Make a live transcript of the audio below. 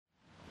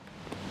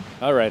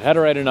All right, how to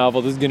write a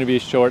novel. This is going to be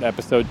a short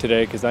episode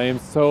today because I am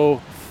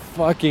so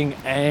fucking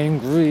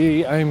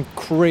angry. I'm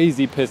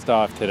crazy pissed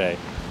off today.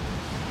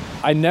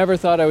 I never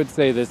thought I would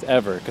say this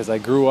ever because I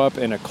grew up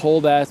in a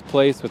cold-ass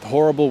place with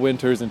horrible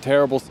winters and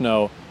terrible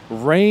snow.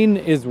 Rain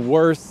is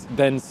worse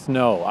than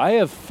snow. I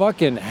have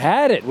fucking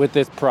had it with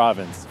this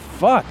province.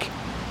 Fuck.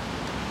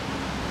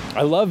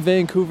 I love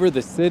Vancouver,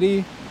 the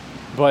city,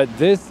 but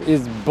this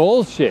is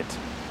bullshit.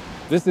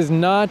 This is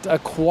not a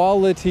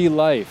quality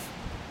life.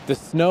 The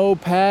snow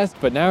passed,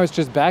 but now it's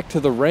just back to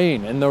the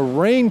rain. And the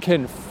rain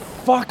can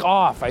fuck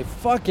off. I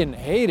fucking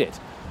hate it.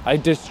 I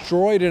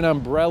destroyed an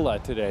umbrella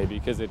today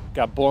because it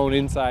got blown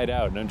inside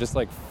out. And I'm just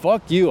like,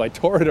 fuck you. I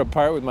tore it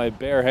apart with my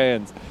bare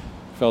hands.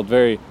 Felt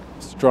very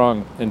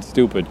strong and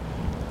stupid.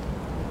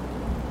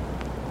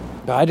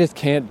 But I just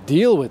can't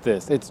deal with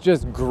this. It's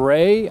just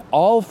gray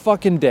all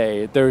fucking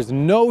day. There's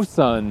no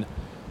sun.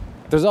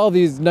 There's all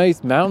these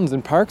nice mountains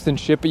and parks and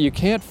shit, but you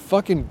can't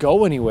fucking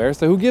go anywhere.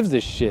 So who gives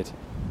a shit?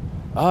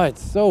 Oh,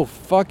 it's so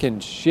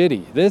fucking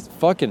shitty. This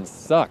fucking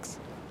sucks.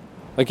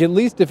 Like, at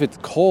least if it's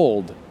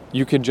cold,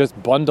 you can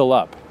just bundle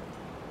up.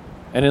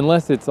 And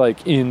unless it's,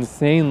 like,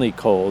 insanely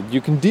cold,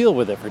 you can deal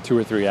with it for 2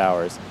 or 3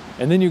 hours.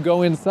 And then you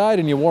go inside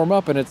and you warm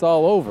up and it's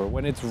all over.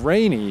 When it's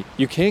rainy,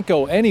 you can't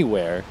go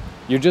anywhere.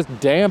 You're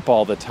just damp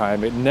all the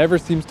time. It never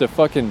seems to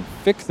fucking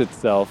fix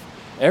itself.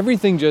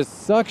 Everything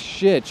just sucks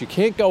shit. You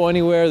can't go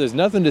anywhere. There's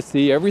nothing to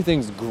see.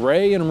 Everything's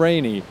gray and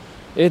rainy.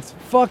 It's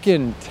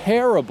fucking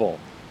terrible.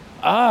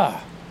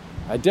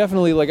 I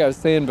definitely, like I was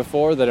saying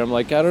before, that I'm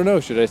like, I don't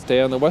know, should I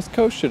stay on the West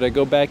Coast? Should I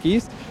go back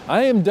east?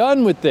 I am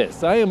done with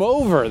this. I am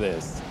over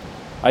this.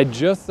 I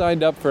just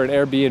signed up for an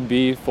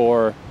Airbnb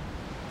for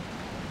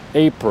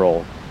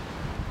April,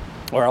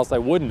 or else I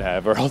wouldn't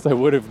have, or else I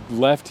would have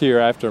left here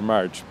after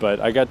March.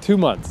 But I got 2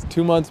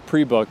 months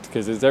pre-booked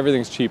because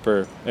everything's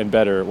cheaper and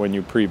better when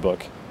you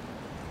pre-book.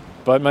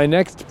 But my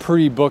next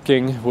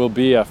pre-booking will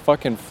be a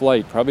fucking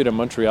flight, probably to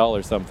Montreal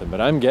or something,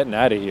 but I'm getting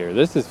out of here.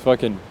 This is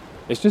fucking...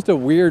 It's just a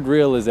weird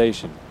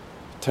realization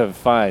to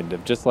find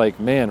of just like,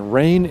 man,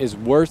 rain is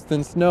worse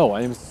than snow.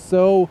 I am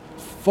so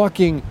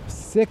fucking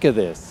sick of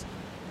this.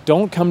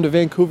 Don't come to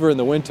Vancouver in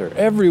the winter.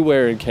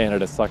 Everywhere in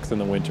Canada sucks in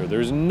the winter.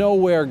 There's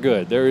nowhere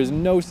good. There is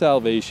no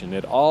salvation.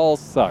 It all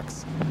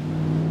sucks.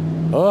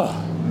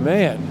 Ugh,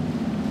 man.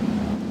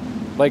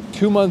 Like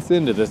 2 months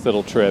into this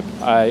little trip,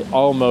 I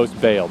almost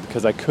bailed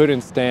because I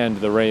couldn't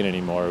stand the rain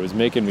anymore. It was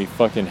making me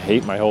fucking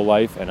hate my whole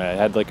life, and I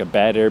had like a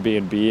bad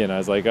Airbnb, and I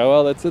was like, oh,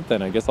 well, that's it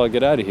then. I guess I'll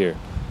get out of here.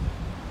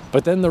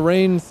 But then the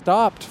rain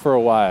stopped for a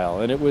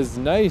while, and it was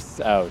nice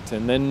out,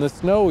 and then the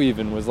snow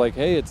even was like,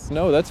 hey, it's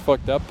snow. That's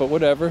fucked up, but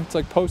whatever. It's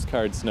like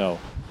postcard snow.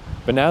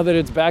 But now that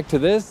it's back to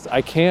this,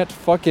 I can't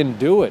fucking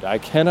do it. I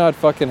cannot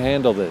fucking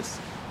handle this.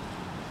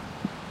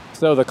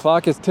 So the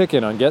clock is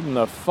ticking on getting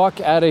the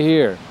fuck out of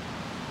here.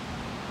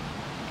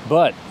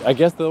 But I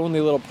guess the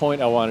only little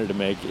point I wanted to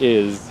make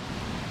is,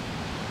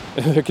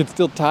 it could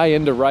still tie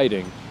into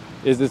writing,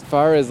 is as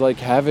far as like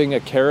having a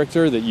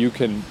character that you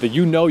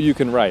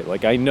can write.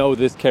 Like, I know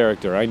this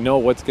character, I know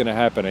what's going to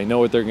happen, I know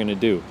what they're going to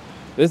do.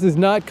 This is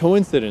not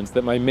coincidence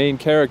that my main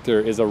character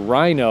is a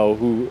rhino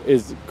who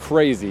is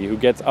crazy, who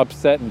gets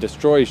upset and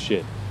destroys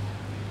shit.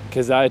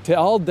 Because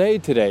all day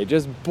today,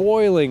 just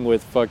boiling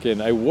with fucking,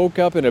 I woke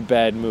up in a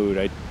bad mood.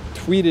 I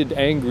tweeted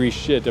angry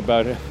shit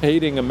about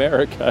hating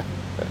America.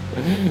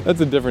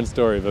 That's a different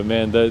story, but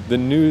man, the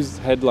news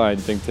headline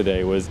thing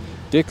today was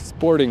Dick's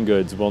Sporting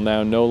Goods will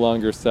now no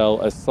longer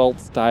sell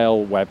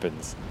assault-style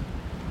weapons.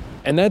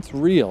 And that's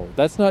real.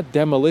 That's not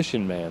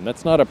Demolition Man.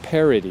 That's not a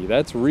parody.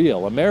 That's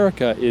real.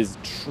 America is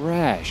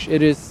trash.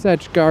 It is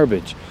such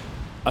garbage.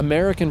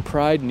 American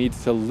pride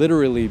needs to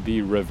literally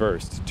be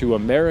reversed to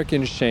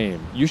American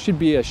shame. You should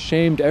be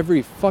ashamed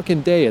every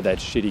fucking day of that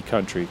shitty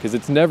country, because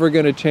it's never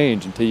going to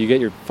change until you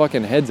get your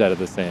fucking heads out of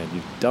the sand,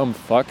 you dumb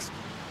fucks.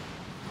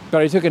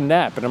 But I took a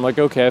nap, and I'm like,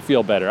 okay, I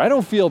feel better. I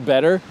don't feel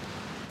better.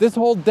 This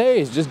whole day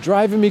is just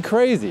driving me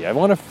crazy. I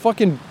want to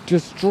fucking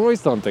destroy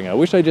something. I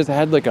wish I just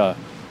had like a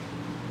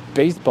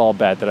baseball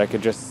bat that I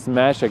could just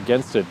smash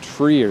against a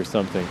tree or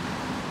something.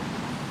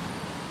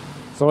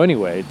 So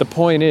anyway, the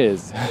point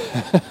is,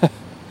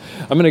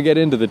 I'm going to get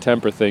into the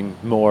temper thing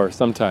more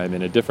sometime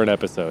in a different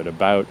episode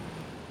about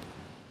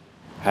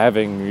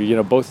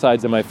having, both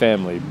sides of my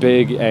family,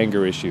 big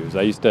anger issues.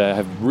 I used to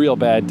have real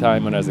bad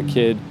time when I was a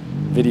kid,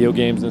 video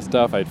games and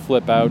stuff, I'd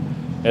flip out.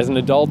 As an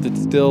adult,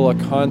 it's still a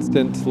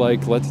constant,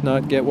 like, let's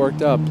not get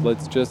worked up,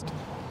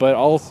 but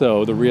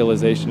also the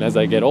realization as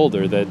I get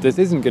older that this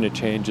isn't going to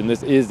change and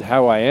this is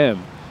how I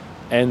am.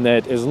 And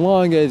that as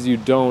long as you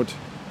don't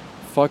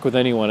fuck with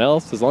anyone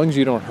else, as long as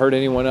you don't hurt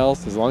anyone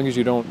else, as long as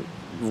you don't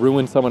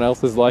ruin someone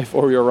else's life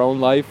or your own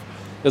life,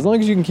 as long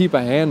as you can keep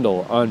a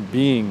handle on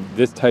being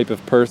this type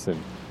of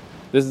person,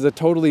 this is a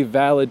totally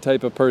valid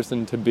type of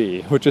person to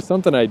be, which is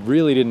something I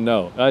really didn't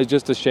know. I was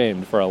just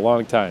ashamed for a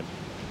long time.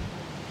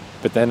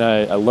 But then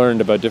I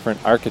learned about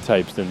different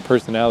archetypes and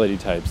personality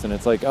types, and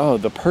it's like, oh,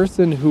 the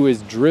person who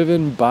is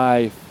driven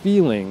by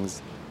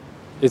feelings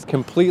is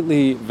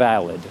completely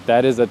valid.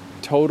 That is a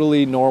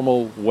totally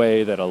normal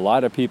way that a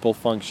lot of people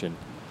function.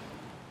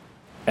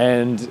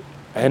 And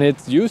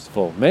it's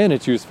useful. Man,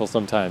 it's useful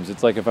sometimes.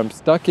 It's like if I'm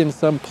stuck in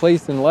some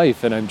place in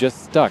life and I'm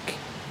just stuck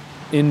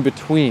in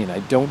between, I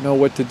don't know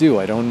what to do.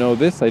 I don't know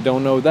this, I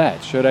don't know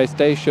that. Should I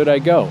stay? Should I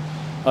go?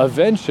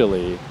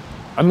 Eventually,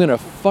 I'm gonna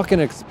fucking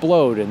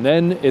explode, and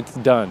then it's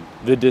done.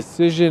 The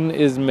decision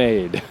is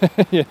made.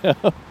 You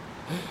know?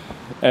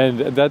 And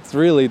that's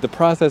really the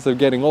process of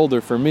getting older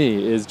for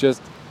me, is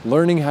just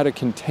learning how to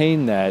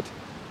contain that.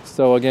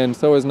 So again,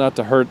 so as not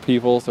to hurt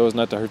people, so as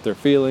not to hurt their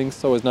feelings,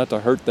 so as not to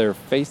hurt their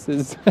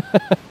faces,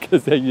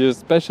 because you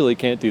especially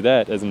can't do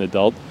that as an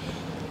adult.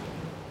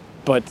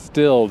 But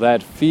still,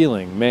 that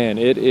feeling, man,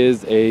 it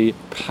is a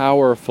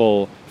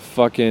powerful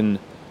fucking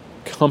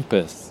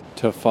compass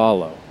to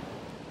follow.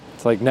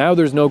 It's like, now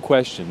there's no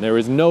question. There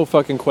is no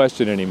fucking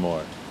question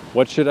anymore.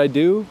 What should I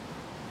do?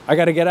 I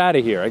gotta get out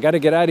of here. I gotta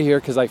get out of here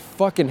because I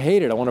fucking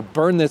hate it. I want to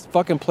burn this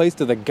fucking place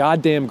to the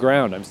goddamn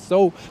ground. I'm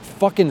so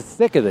fucking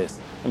sick of this.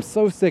 I'm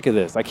so sick of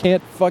this. I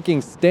can't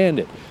fucking stand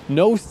it.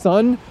 No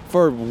sun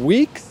for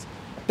weeks?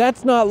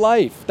 That's not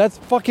life. That's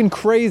fucking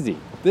crazy.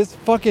 This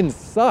fucking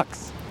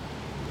sucks.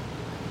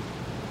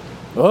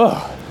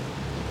 Ugh.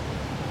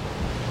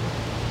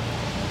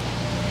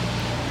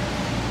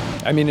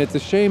 I mean, it's a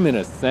shame in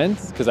a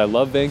sense, because I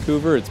love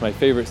Vancouver. It's my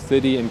favorite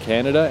city in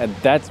Canada, and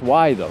that's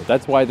why, though.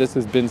 That's why this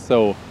has been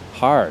so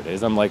hard,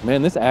 is I'm like,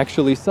 man, this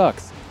actually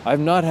sucks. I've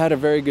not had a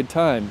very good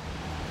time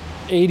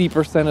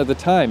 80% of the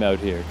time out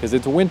here, because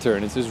it's winter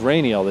and it's just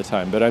rainy all the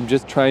time, but I'm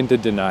just trying to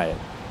deny it.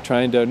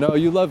 Trying to, no,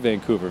 you love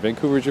Vancouver.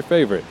 Vancouver's your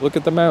favorite. Look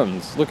at the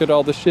mountains. Look at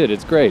all the shit.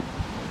 It's great.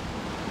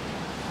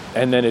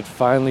 And then it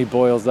finally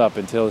boils up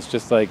until it's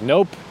just like,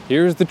 nope,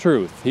 here's the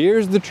truth.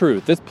 Here's the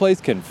truth. This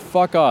place can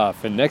fuck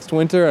off. And next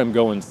winter, I'm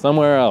going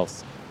somewhere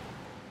else.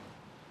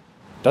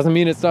 Doesn't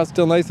mean it's not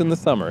still nice in the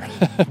summer.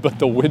 But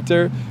the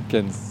winter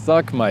can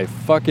suck my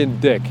fucking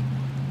dick.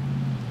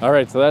 All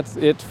right, so that's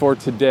it for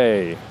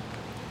today.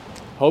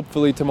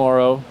 Hopefully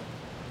tomorrow,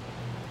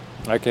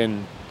 I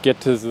can get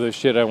to the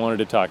shit I wanted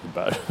to talk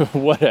about.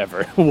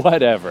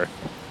 Whatever.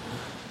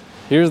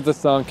 Here's the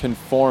song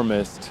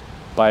Conformist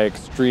by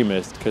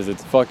Extremist, because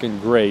it's fucking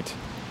great.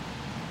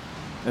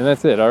 And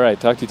that's it. All right,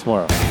 talk to you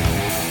tomorrow.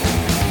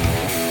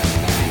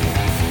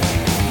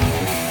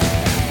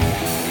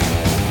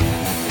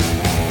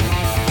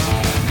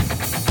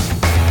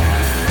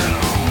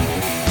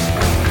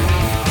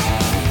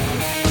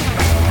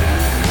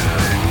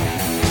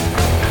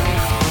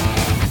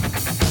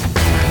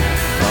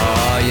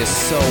 Oh, you're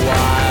so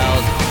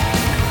wild.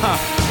 Huh.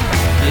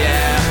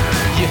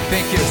 Yeah, you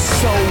think you're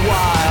so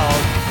wild.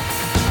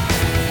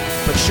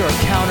 But you're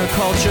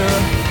counterculture,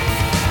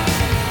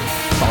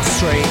 fall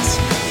straight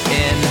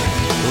in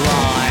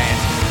line.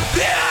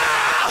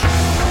 Yeah!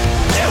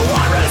 You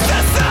want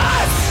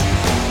resistance!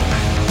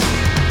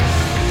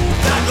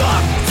 Then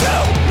look to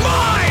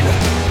mine!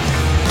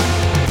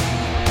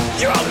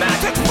 Your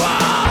romantic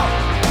wall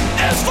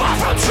is far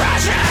from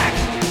tragic.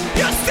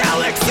 You're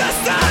still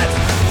existent,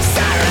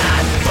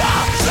 Saturn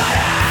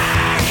pathetic.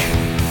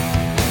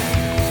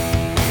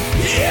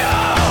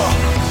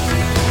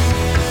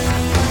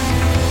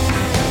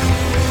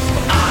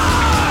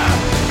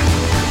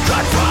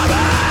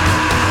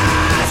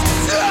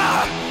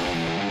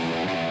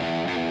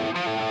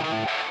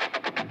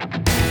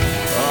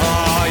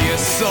 You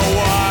so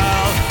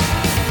wild.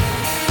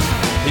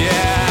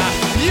 Yeah,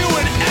 you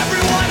and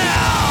everyone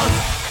else.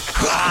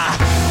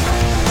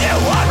 You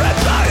want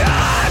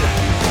rebellion?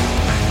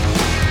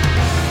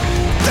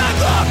 Then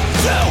look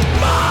to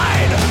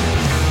mine.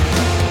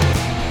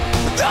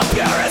 The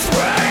purest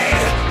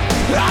breed,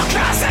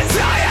 outcast and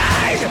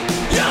dying.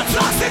 Your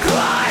toxic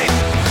light,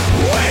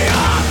 we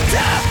are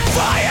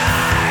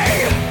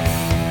defying.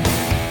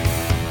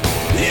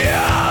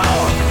 You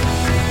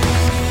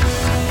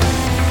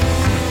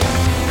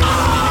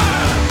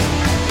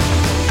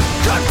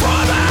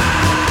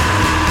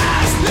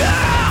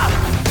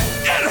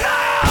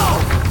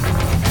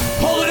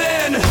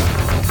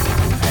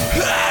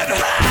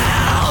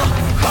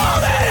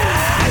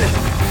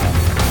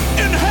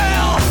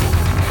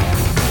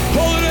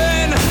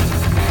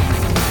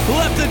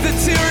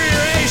deteriorate.